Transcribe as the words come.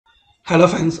Hello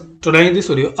friends, today in this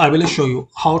video I will show you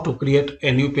how to create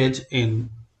a new page in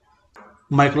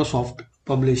Microsoft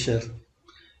Publisher.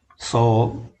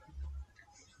 So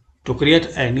to create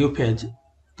a new page,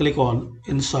 click on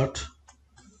Insert.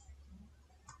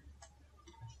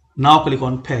 Now click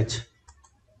on Page.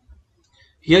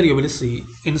 Here you will see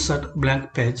Insert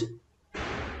Blank Page.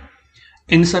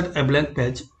 Insert a blank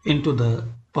page into the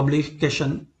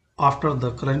publication after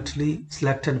the currently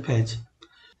selected page.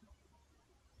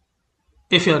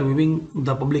 If you are viewing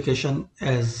the publication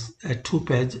as a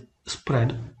two-page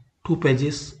spread, two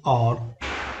pages are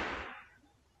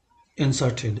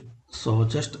inserted. So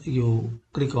just you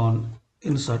click on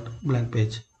insert blank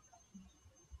page.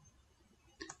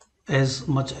 As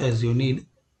much as you need,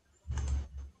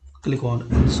 click on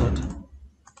insert.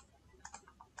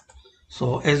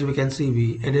 So as we can see,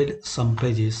 we added some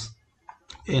pages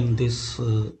in this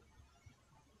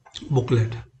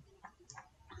booklet.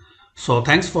 So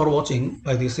thanks for watching.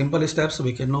 By these simple steps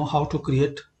we can know how to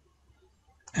create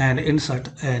and insert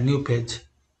a new page